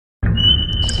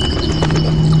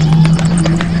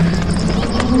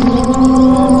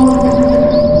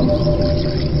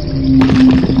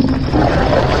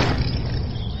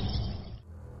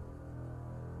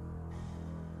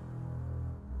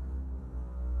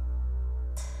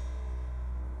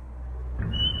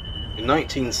In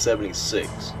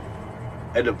 1976,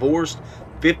 a divorced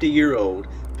 50-year-old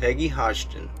Peggy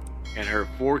Hodgson and her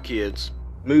 4 kids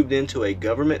moved into a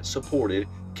government-supported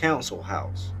council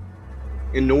house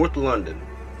in North London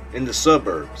in the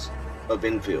suburbs of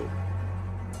Enfield.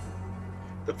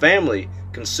 The family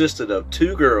consisted of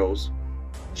 2 girls,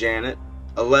 Janit,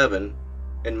 11,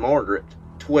 and Margaret,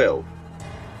 12,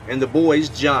 and the boys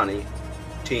Johnny,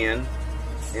 10,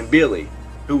 and Billy,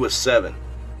 who was 7.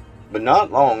 But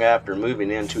not long after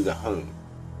moving into the home,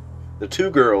 the 2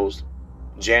 girls,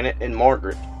 Janit and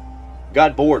Margaret,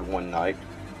 got bored one night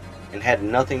and had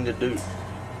nothing to do.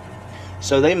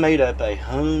 So they made up a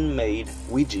homemade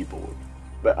Ouija board,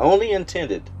 but only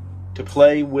intended to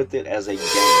play with it as a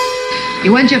game.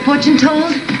 You want your fortune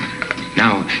told?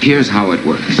 Now, here's how it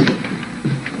works.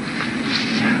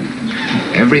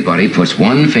 Everybody puts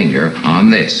one finger on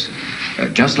this,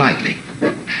 just lightly.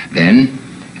 Then,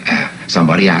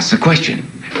 somebody asks a question.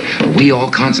 We all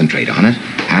concentrate on it,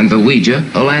 and the Ouija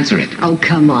will answer it. Oh,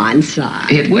 come on, son.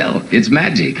 It will. It's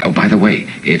magic. Oh, by the way,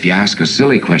 if you ask a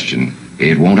silly question,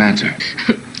 it won't answer.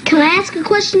 Can I ask a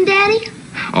question, Daddy?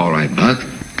 All right, Buck.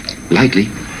 Lightly.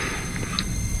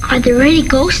 Are there any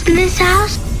ghosts in this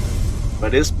house?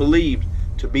 But it's believed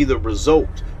to be the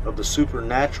result of the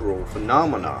supernatural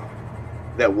phenomena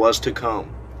that was to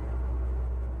come.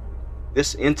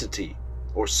 This entity,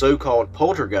 or so-called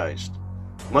poltergeist,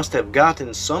 must have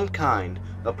gotten some kind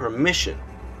of permission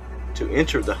to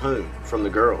enter the home from the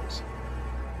girls.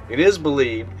 It is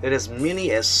believed that as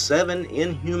many as 7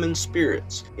 inhuman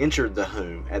spirits entered the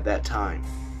home at that time.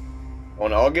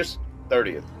 On August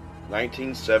 30th,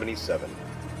 1977,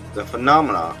 the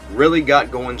phenomena really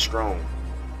got going strong.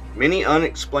 Many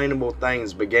unexplainable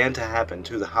things began to happen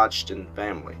to the Hodgson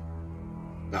family.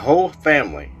 The whole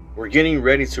family were getting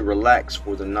ready to relax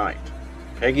for the night.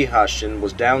 Peggy Hodgson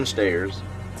was downstairs,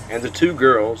 and the 2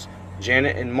 girls,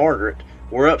 Janit and Margaret,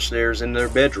 were upstairs in their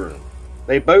bedroom.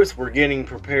 They both were getting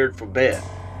prepared for bed.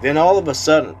 Then all of a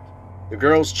sudden, the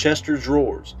girls' Chester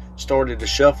drawers started to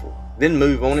shuffle, then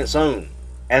move on its own,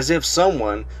 as if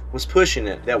someone was pushing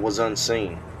it that was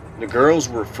unseen. The girls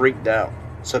were freaked out,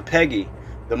 so Peggy,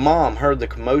 the mom, heard the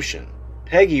commotion.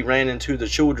 Peggy ran into the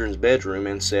children's bedroom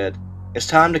and said, "It's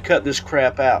time to cut this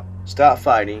crap out. Stop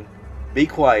fighting, be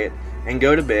quiet, and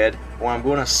go to bed, or I'm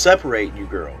going to separate you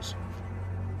girls."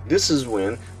 This is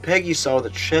when Peggy saw the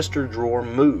Chester drawer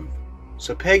move.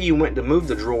 So Peggy went to move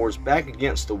the drawers back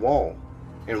against the wall,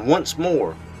 and once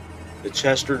more, the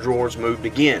Chester drawers moved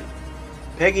again.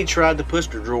 Peggy tried to push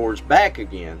the drawers back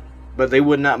again, but they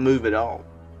would not move at all.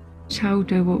 Told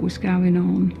her what was going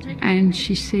on, and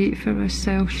she see it for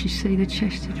herself. She see the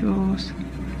Chester drawers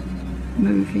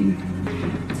moving,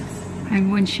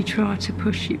 and when she tried to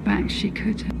push it back, she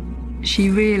couldn't.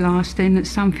 She realised then that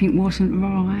something wasn't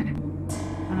right.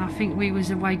 And I think we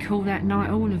was awake all that night,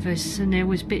 all of us, and there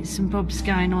was bits and bobs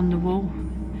going on the wall,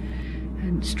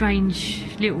 and strange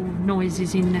little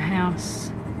noises in the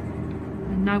house,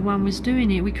 and no one was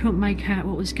doing it. We couldn't make out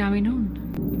what was going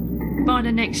on. By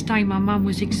the next day, my mum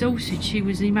was exhausted. She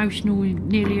was emotional,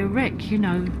 nearly a wreck, you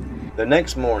know. The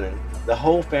next morning, the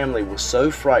whole family was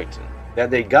so frightened that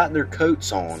they got their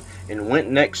coats on and went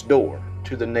next door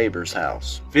to the neighbor's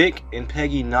house, Vic and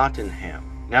Peggy Nottingham.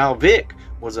 Now Vic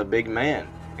was a big man,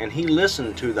 and he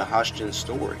listened to the Hodgson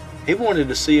story. He wanted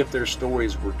to see if their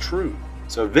stories were true.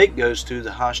 So Vic goes to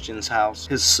the Hodgson's house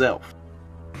himself.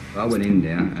 I went in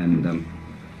there and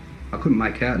I couldn't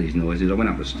make out these noises. I went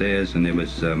up the stairs and there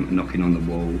was knocking on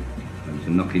the wall. There was a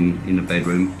knocking in the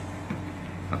bedroom.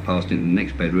 I passed into the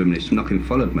next bedroom and this knocking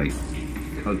followed me.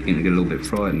 I was beginning to get a little bit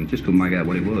frightened, just couldn't make out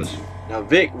what it was. Now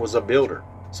Vic was a builder,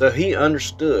 so he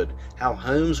understood how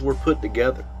homes were put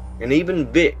together. And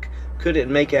even Vic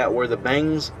couldn't make out where the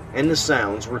bangs and the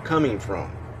sounds were coming from.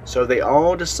 So they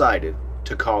all decided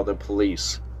to call the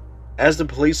police. As the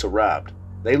police arrived,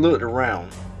 they looked around,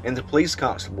 and the police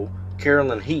constable,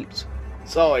 Carolyn Heaps,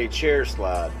 saw a chair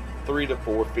slide 3 to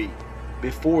 4 feet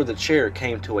before the chair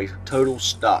came to a total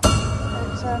stop.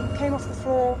 It came off the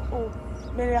floor, or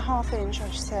nearly a ½ inch, I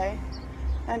should say,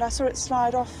 and I saw it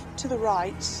slide off to the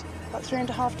right, about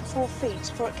 3.5 to 4 feet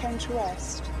before it came to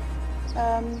rest.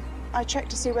 I checked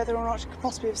to see whether or not it could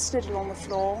possibly have slid along the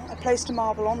floor. I placed a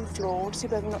marble on the floor to see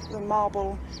whether or not the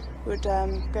marble would go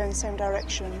in the same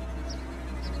direction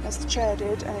as the chair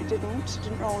did, and it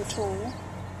didn't roll at all.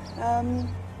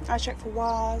 I checked for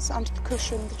wires under the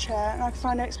cushion of the chair, and I could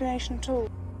find no explanation at all.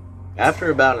 After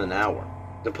about an hour,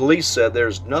 the police said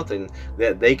there's nothing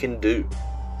that they can do.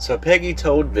 So Peggy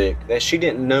told Vic that she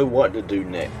didn't know what to do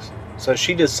next. So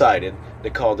she decided to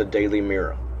call the Daily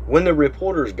Mirror, When the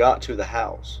reporters got to the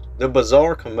house, the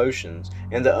bizarre commotions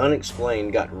and the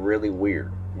unexplained got really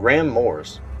weird. Graham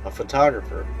Morris, a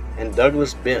photographer, and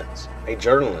Douglas Bentz, a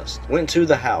journalist, went to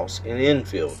the house in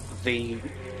Enfield. The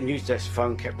news desk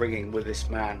phone kept ringing with this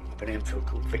man up in Enfield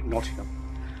called Vic Nottingham.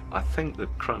 I think the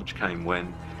crunch came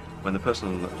when the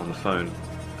person on the phone,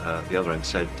 the other end,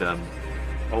 said,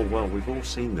 oh, well, we've all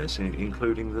seen this,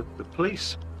 including the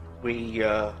police. We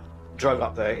drove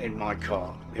up there in my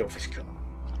car, the office car.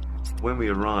 When we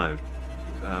arrived,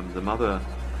 the mother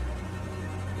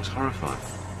was horrified.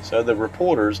 So the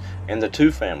reporters and the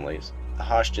two families, the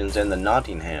Hodgsons and the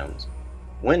Nottinghams,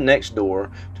 went next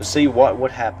door to see what would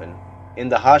happen in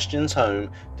the Hodgsons' home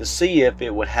to see if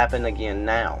it would happen again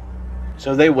now.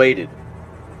 So they waited,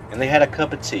 and they had a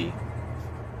cup of tea,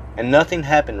 and nothing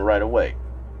happened right away,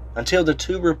 until the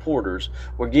two reporters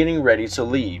were getting ready to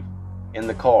leave in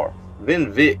the car.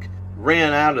 Then Vic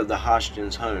ran out of the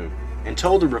Hodgsons' home and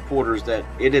told the reporters that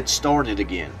it had started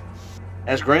again.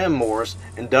 As Graham Morris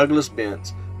and Douglas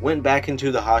Bentz went back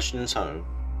into the Hodgsons' home,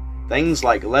 things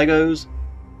like Legos,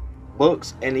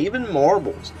 books, and even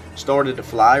marbles started to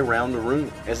fly around the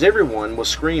room. As everyone was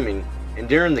screaming, and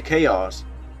during the chaos,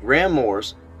 Graham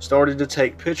Morris started to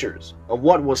take pictures of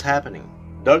what was happening.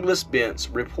 Douglas Bentz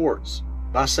reports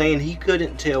by saying he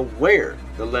couldn't tell where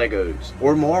the Legos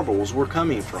or marbles were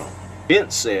coming from.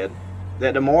 Bentz said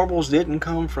that the marbles didn't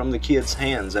come from the kids'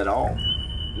 hands at all,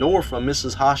 nor from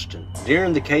Mrs. Hodgson.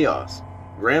 During the chaos,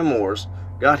 Graham Morris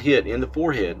got hit in the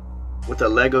forehead with a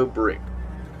Lego brick.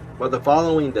 But the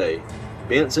following day,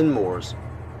 Bentz and Morris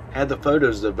had the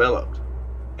photos developed,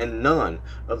 and none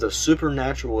of the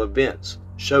supernatural events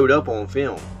showed up on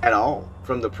film at all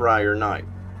from the prior night.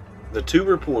 The two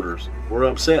reporters were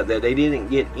upset that they didn't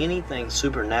get anything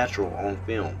supernatural on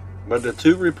film, but the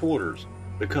two reporters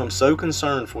become so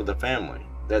concerned for the family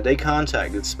that they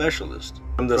contacted specialists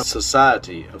from the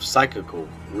Society of Psychical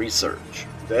Research.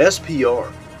 The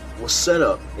SPR was set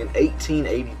up in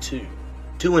 1882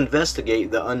 to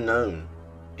investigate the unknown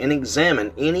and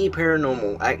examine any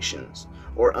paranormal actions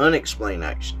or unexplained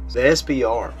actions. The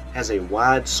SPR has a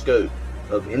wide scope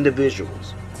of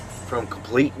individuals, from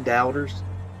complete doubters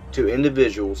to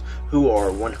individuals who are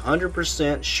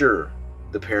 100% sure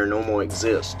the paranormal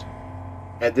exists.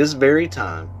 At this very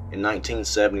time, in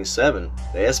 1977,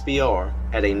 the SPR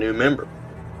had a new member,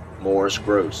 Morris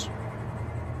Gross.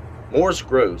 Morris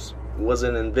Gross was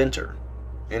an inventor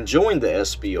and joined the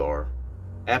SPR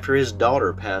after his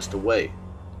daughter passed away.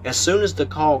 As soon as the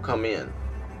call come in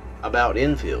about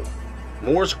Enfield,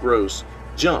 Morris Gross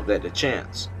jumped at the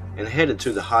chance and headed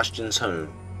to the Hodgsons'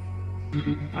 home.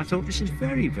 I thought, this is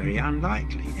very, very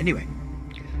unlikely. Anyway,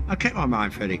 I kept my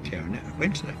mind fairly clear on it. I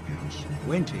went to that house,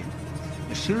 went in.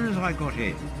 As soon as I got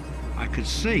in, I could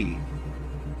see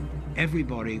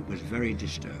everybody was very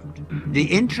disturbed. The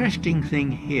interesting thing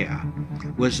here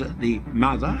was that the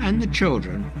mother and the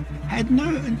children had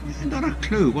not a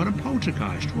clue what a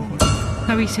poltergeist was.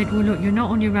 So he said, well, look, you're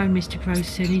not on your own, Mr. Gross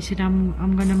said. He said,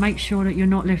 I'm going to make sure that you're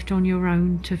not left on your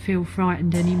own to feel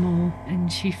frightened anymore. And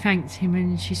she thanked him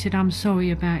and she said, I'm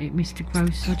sorry about it, Mr.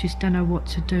 Gross. I just don't know what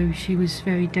to do. She was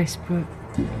very desperate.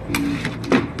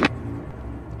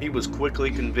 He was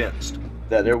quickly convinced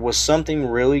that there was something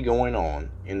really going on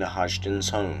in the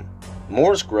Hodgsons' home.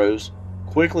 Morris Gross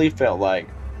quickly felt like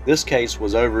this case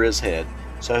was over his head,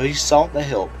 so he sought the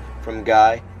help from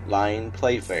Guy Lyon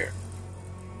Playfair.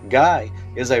 Guy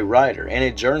is a writer and a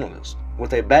journalist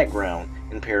with a background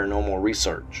in paranormal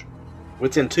research.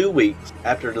 Within 2 weeks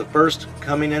after the first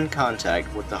coming in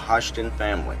contact with the Hodgson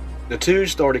family, the two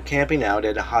started camping out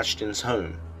at the Hodgsons'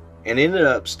 home and ended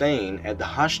up staying at the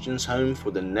Hodgsons' home for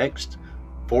the next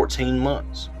 14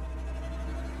 months.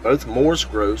 Both Morris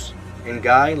Gross and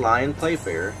Guy Lyon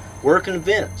Playfair were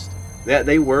convinced that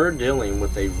they were dealing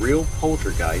with a real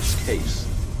poltergeist case.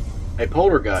 A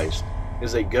poltergeist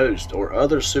is a ghost or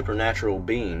other supernatural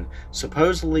being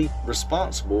supposedly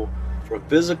responsible for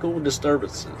physical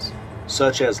disturbances,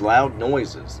 such as loud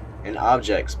noises and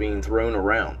objects being thrown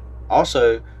around.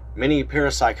 Also, many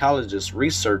parapsychologist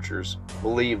researchers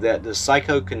believe that the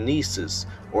psychokinesis,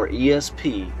 or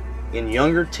ESP, in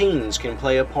younger teens can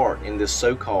play a part in this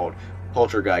so-called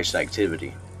poltergeist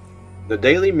activity. The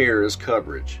Daily Mirror's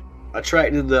coverage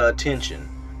attracted the attention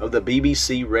of the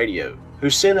BBC Radio, who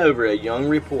sent over a young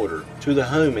reporter to the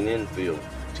home in Enfield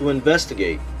to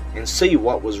investigate and see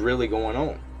what was really going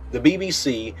on. The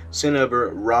BBC sent over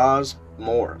Roz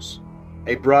Morris,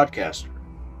 a broadcaster.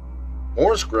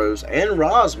 Morris Gross and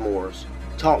Roz Morris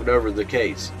talked over the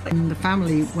case. And the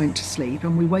family went to sleep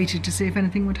and we waited to see if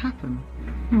anything would happen.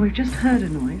 We've just heard a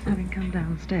noise, having come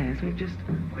downstairs. We've just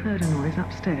heard a noise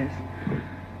upstairs.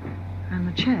 And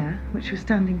And the chair, which was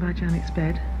standing by Janet's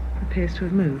bed, appears to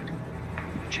have moved.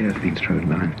 The chair's been thrown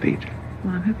behind Pete.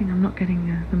 Well, I'm hoping I'm not getting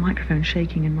the microphone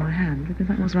shaking in my hand, because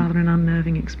that was rather an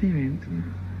unnerving experience.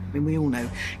 I mean, we all know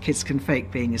kids can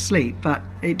fake being asleep, but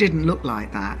it didn't look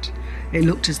like that. It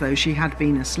looked as though she had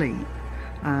been asleep,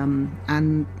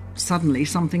 and suddenly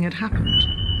something had happened.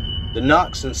 The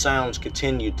knocks and sounds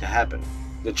continued to happen.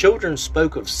 The children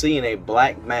spoke of seeing a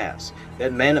black mass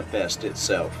that manifested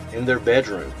itself in their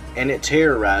bedroom, and it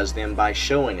terrorized them by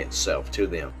showing itself to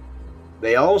them.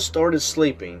 They all started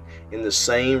sleeping in the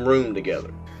same room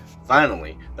together.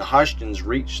 Finally, the Hodgsons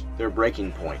reached their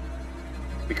breaking point,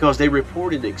 because they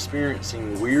reported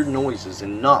experiencing weird noises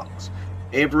and knocks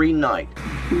every night.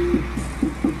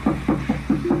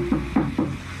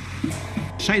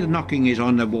 Say the knocking is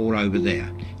on the wall over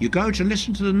there. You go to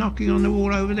listen to the knocking on the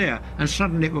wall over there, and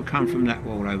suddenly it will come from that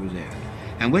wall over there.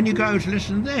 And when you go to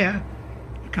listen there,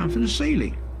 it comes from the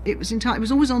ceiling. It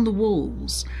was always on the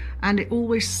walls, and it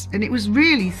was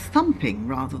really thumping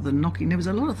rather than knocking. There was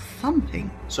a lot of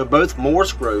thumping. So both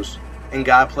Morris Gross and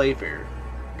Guy Playfair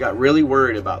got really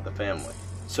worried about the family.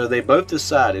 So they both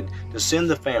decided to send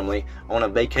the family on a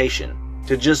vacation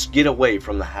to just get away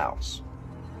from the house.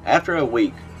 After a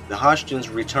week, the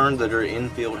Hodgsons returned to their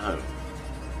Enfield home,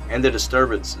 and the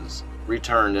disturbances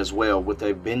returned as well with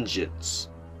a vengeance.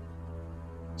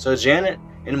 So Janet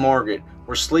and Margaret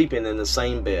were sleeping in the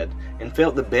same bed and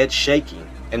felt the bed shaking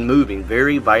and moving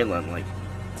very violently.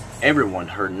 Everyone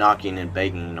heard knocking and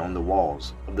banging on the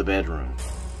walls of the bedroom.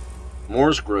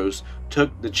 Morris Gross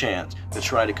took the chance to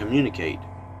try to communicate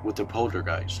with the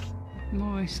poltergeist.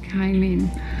 Morris came in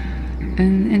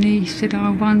and he said, I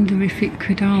wonder if it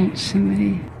could answer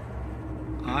me.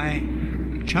 I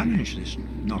challenge this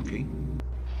knocking.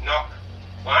 Knock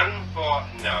 1 for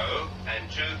no and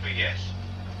 2 for yes.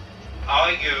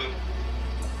 Are you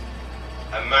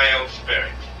a male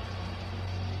spirit?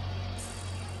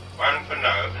 1 for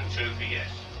no and 2 for yes.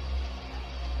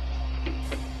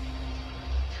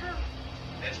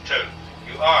 That's 2.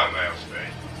 You are a male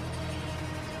spirit.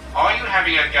 Are you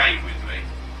having a game with me?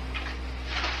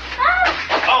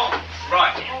 Oh,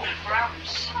 right.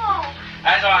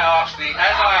 As I asked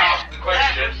the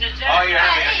question, are you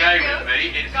having a game with me?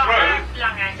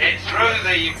 It's through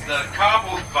the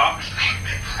cardboard box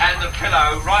and the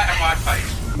pillow right at my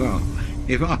face. Well,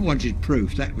 if I wanted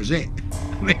proof, that was it.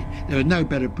 I mean, there was no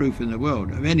better proof in the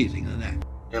world of anything than that.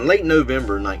 In late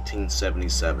November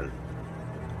 1977,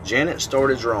 Janet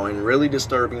started drawing really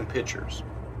disturbing pictures,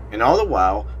 and all the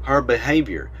while her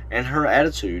behavior and her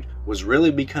attitude was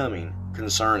really becoming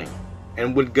concerning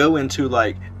and would go into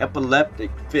like epileptic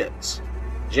fits.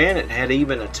 Janet had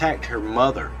even attacked her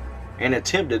mother and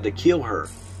attempted to kill her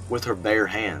with her bare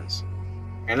hands,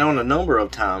 and on a number of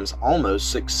times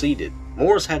almost succeeded.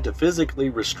 Morris had to physically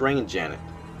restrain Janet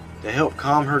to help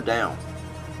calm her down.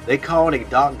 They called a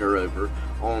doctor over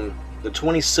on the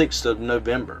 26th of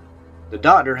November. The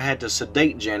doctor had to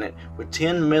sedate Janet with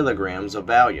 10 milligrams of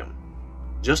Valium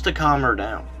just to calm her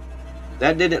down.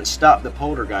 That didn't stop the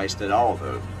poltergeist at all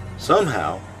though.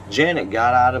 Somehow, Janet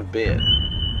got out of bed,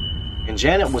 and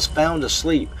Janet was found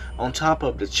asleep on top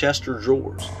of the Chester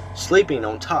drawers, sleeping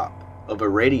on top of a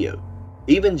radio.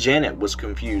 Even Janet was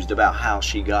confused about how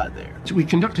she got there. So we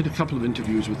conducted a couple of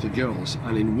interviews with the girls,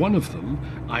 and in one of them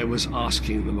I was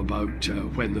asking them about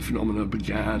when the phenomena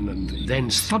began, and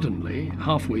then suddenly,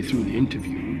 halfway through the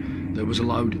interview, there was a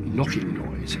loud knocking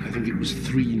noise. I think it was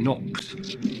 3 knocks.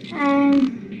 I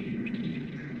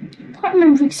can't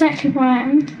remember exactly what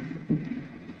happened.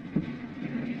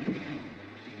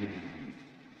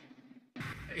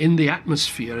 In the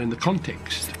atmosphere, in the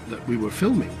context that we were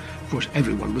filming, of course,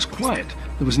 everyone was quiet.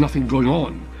 There was nothing going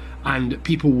on, and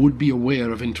people would be aware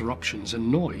of interruptions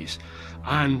and noise.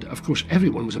 And, of course,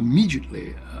 everyone was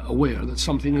immediately aware that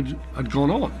something had gone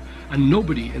on, and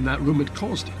nobody in that room had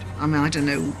caused it. I mean, I don't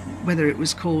know whether it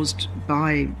was caused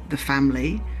by the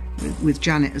family, with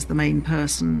Janet as the main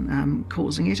person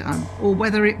causing it, or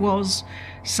whether it was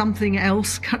something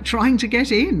else trying to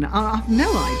get in. I've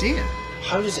no idea.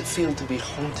 How does it feel to be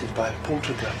haunted by a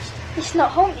poltergeist? It's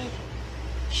not haunted.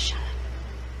 Shut up.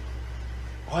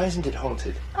 Why isn't it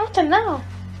haunted? I don't know.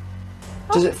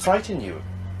 Does it frighten you,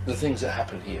 the things that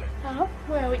happen here? Oh,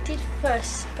 well, it did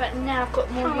first, but now I've got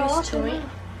more used to it.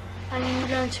 And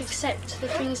you learn to accept the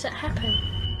things that happen.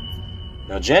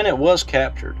 Now, Janet was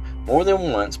captured more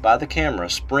than once by the camera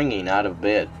springing out of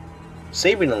bed,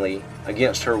 seemingly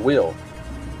against her will.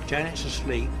 Janet's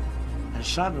asleep, and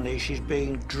suddenly she's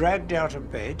being dragged out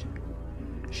of bed.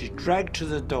 She's dragged to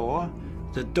the door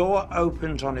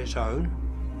opens on its own,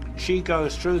 she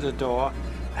goes through the door,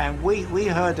 and we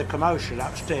heard the commotion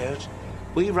upstairs,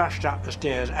 We rushed up the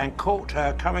stairs and caught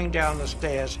her coming down the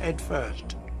stairs head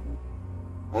first.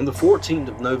 On the 14th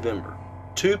of November,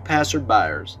 2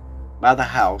 passerbyers by the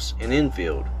house in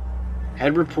Enfield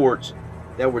had reports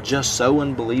that were just so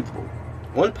unbelievable.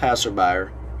 One passerby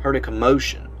heard a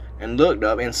commotion and looked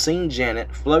up and seen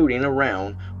Janit floating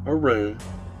around her room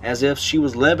as if she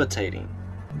was levitating.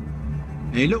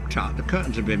 And he looked up, the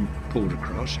curtains had been pulled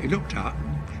across, he looked up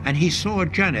and he saw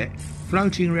Janit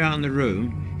floating around the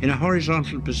room in a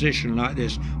horizontal position like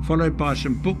this, followed by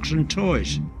some books and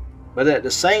toys. But at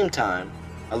the same time,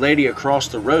 a lady across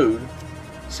the road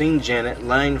seen Janit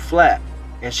laying flat,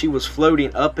 and she was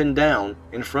floating up and down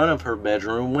in front of her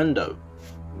bedroom window.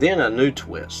 Then a new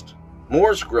twist.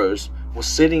 Morris Gross was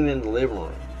sitting in the living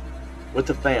room with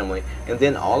the family, and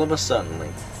then all of a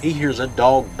sudden he hears a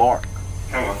dog bark.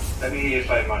 Come on, let me hear you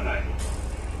say my name.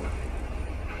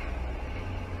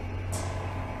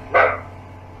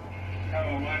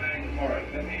 Come on, my name's Morris.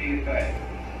 Let me hear you say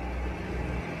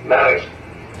it. Morris.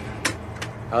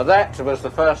 Now that was the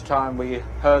first time we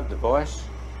heard the voice,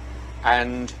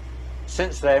 and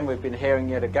since then we've been hearing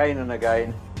it again and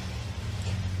again.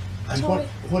 And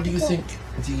what do you think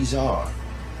these are?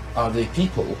 Are they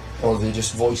people or are they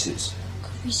just voices?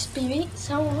 Could be spirits,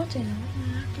 I don't know.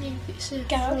 I believe it's a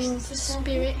ghost, a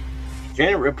spirit.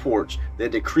 Janit reports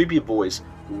that the creepy voice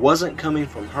wasn't coming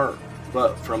from her,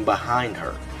 but from behind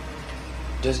her.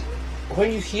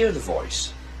 When you hear the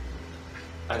voice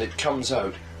and it comes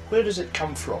out, where does it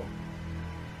come from?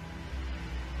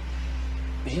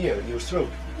 Here, in your throat?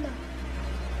 No.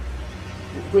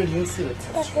 Where do you feel it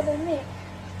comes Back from? of the neck.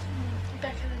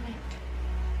 Back of the neck.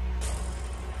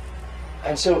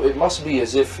 And so it must be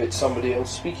as if it's somebody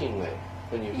else speaking then,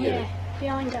 when you hear it. Yeah,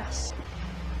 behind us.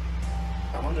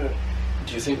 I wonder,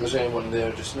 do you think there's anyone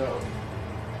there just now?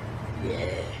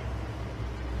 Yeah,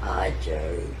 I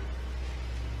do.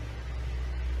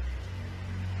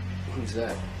 Who's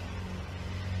that?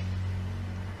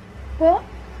 What?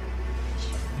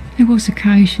 There was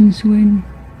occasions when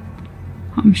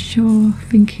I'm sure,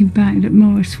 thinking back, that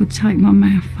Morris would take my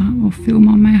mouth up or fill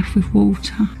my mouth with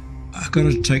water. I got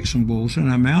her to take some water in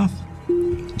her mouth,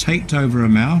 taped over her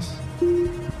mouth,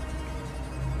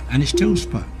 and it still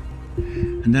spoke.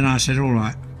 And then I said, all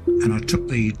right, and I took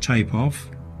the tape off,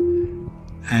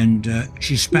 and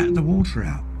she spat the water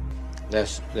out.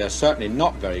 They're certainly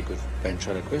not very good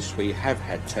ventriloquists. We have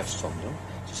had tests on them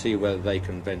to see whether they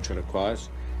can ventriloquize.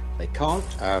 They can't.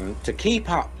 To keep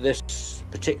up this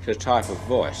particular type of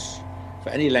voice for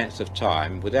any length of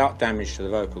time without damage to the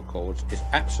vocal cords is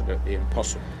absolutely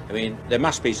impossible. I mean, there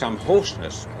must be some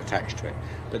hoarseness attached to it.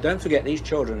 But don't forget, these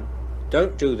children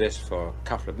don't do this for a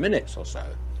couple of minutes or so.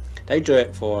 They do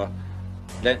it for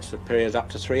lengths of periods up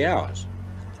to 3 hours,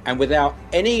 and without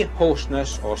any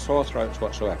hoarseness or sore throats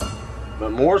whatsoever.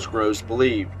 But Morris Gross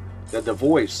believed that the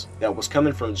voice that was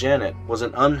coming from Janit was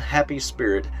an unhappy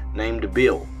spirit named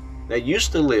Bill that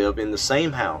used to live in the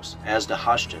same house as the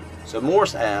Hodgson. So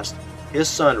Morris asked his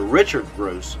son Richard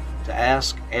Gross to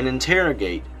ask and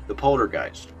interrogate the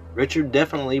poltergeist. Richard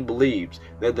definitely believes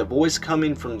that the voice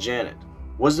coming from Janit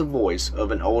was the voice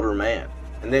of an older man,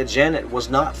 and that Janit was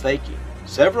not faking.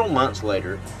 Several months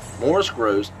later, Morris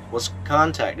Gross was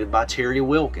contacted by Terry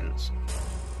Wilkins.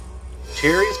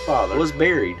 Terry's father was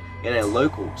buried in a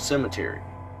local cemetery.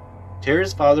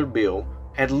 Terry's father, Bill,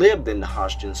 had lived in the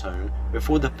Hodgson's home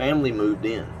before the family moved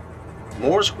in.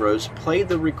 Morris Gross played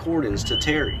the recordings to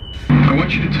Terry. I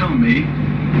want you to tell me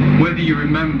whether you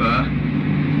remember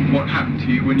what happened to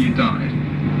you when you died.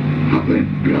 I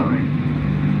went blind.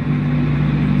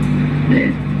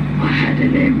 Then I had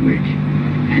an hemorrhage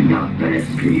and I fell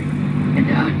asleep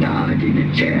and I died in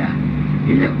a chair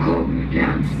in a corner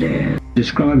downstairs.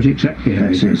 Describes exactly how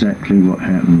That's exactly what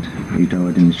happened. He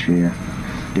died in the chair,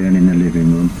 down in the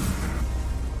living room.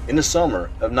 In the summer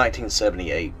of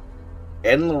 1978,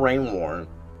 Ed and Lorraine Warren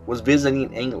was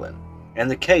visiting England, and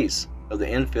the case of the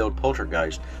Enfield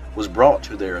poltergeist was brought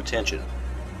to their attention.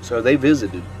 So they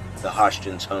visited the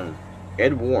Hodgson's home.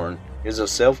 Ed Warren is a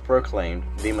self-proclaimed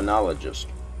demonologist,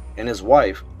 and his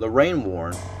wife, Lorraine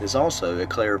Warren, is also a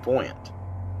clairvoyant.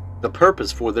 The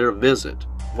purpose for their visit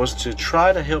was to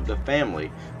try to help the family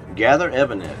gather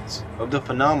evidence of the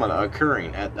phenomena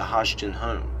occurring at the Hodgson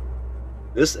home.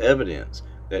 This evidence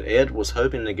that Ed was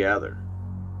hoping to gather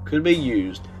could be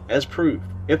used as proof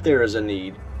if there is a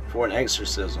need for an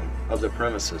exorcism of the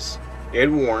premises. Ed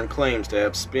Warren claims to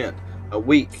have spent a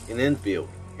week in Enfield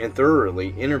and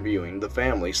thoroughly interviewing the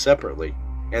family separately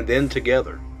and then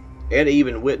together. Ed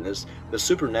even witnessed the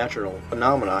supernatural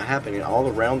phenomena happening all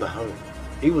around the home.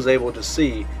 He was able to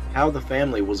see how the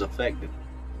family was affected.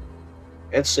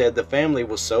 Ed said the family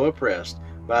was so oppressed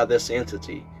by this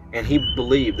entity, and he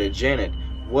believed that Janit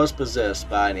was possessed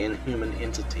by an inhuman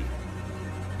entity.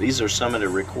 These are some of the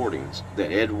recordings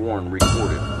that Ed Warren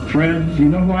recorded. Fred, you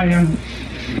know who I am?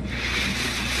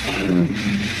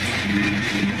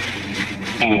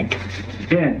 Ed.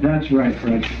 Ed, that's right,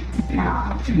 Fred.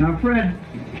 No. Now, Fred,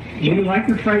 do you like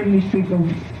to frighten these people?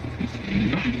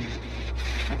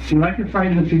 Do you like to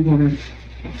frighten the people here?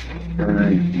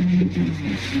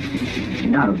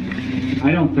 No.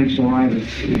 I don't think so either.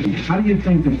 How do you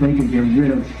think that they could get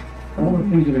rid of all the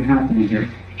things that are happening here?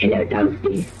 Hello,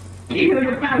 ghosties. Kill the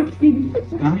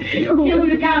ghosties. Huh? Kill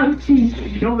the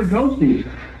ghosties. Kill the ghosties.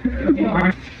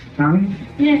 Tommy?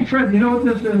 Yeah. Fred, you know what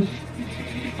this is?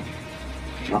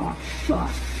 Cross.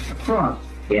 Cross. A cross.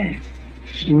 Yeah.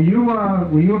 Were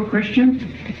you a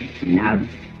Christian? No.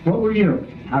 What were you?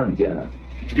 Soldier.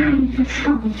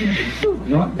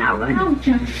 What? No, what?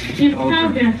 Soldier.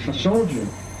 A soldier.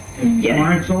 Yeah.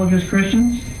 Aren't soldiers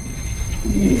Christians?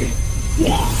 Yeah.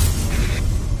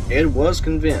 Ed was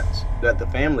convinced that the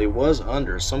family was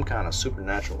under some kind of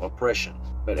supernatural oppression,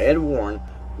 but Ed Warren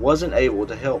wasn't able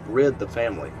to help rid the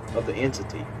family of the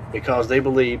entity because they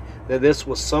believed that this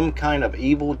was some kind of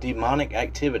evil demonic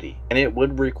activity and it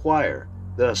would require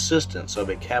the assistance of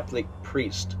a Catholic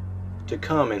priest to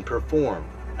come and perform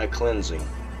a cleansing.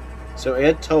 So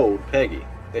Ed told Peggy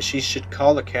that she should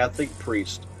call a Catholic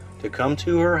priest to come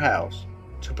to her house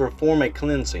to perform a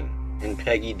cleansing, and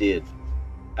Peggy did.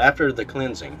 After the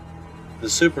cleansing, the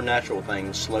supernatural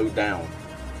things slowed down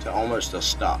to almost a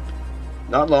stop.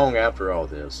 Not long after all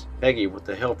this, Peggy, with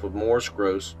the help of Morris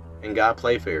Gross and Guy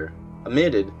Playfair,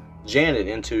 admitted Janit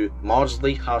into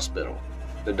Maudsley Hospital.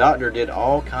 The doctor did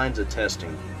all kinds of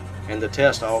testing, and the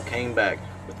tests all came back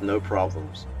with no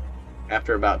problems.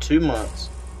 After about 2 months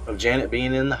of Janit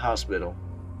being in the hospital,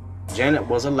 Janit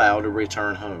was allowed to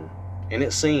return home, and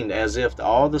it seemed as if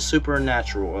all the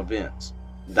supernatural events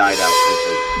died out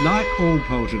completely. Like all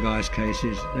poltergeist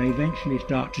cases, they eventually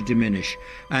start to diminish.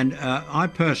 And I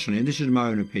personally, and this is my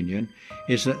own opinion,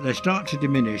 is that they start to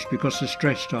diminish because the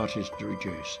stress started to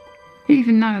reduce.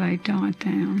 Even though they died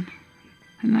down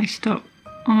and they stopped,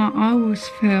 I always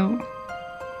felt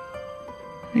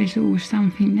there's always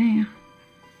something there.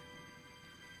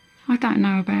 I don't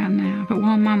know about now, but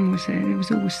while Mum was there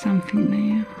was always something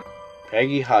there.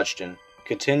 Peggy Hodgson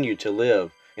continued to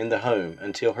live in the home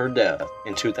until her death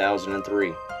in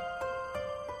 2003.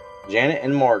 Janit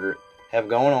and Margaret have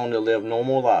gone on to live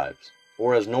normal lives,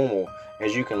 or as normal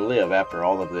as you can live after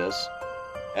all of this.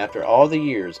 After all the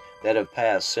years that have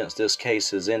passed since this case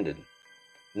has ended,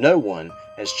 no one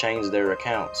has changed their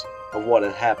accounts of what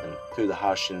had happened to the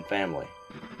Hodgson family.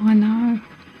 I know,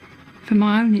 from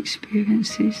my own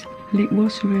experiences, it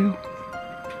was real.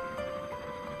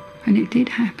 And it did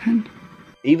happen.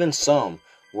 Even some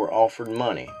were offered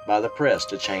money by the press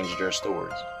to change their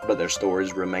stories, but their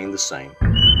stories remain the same.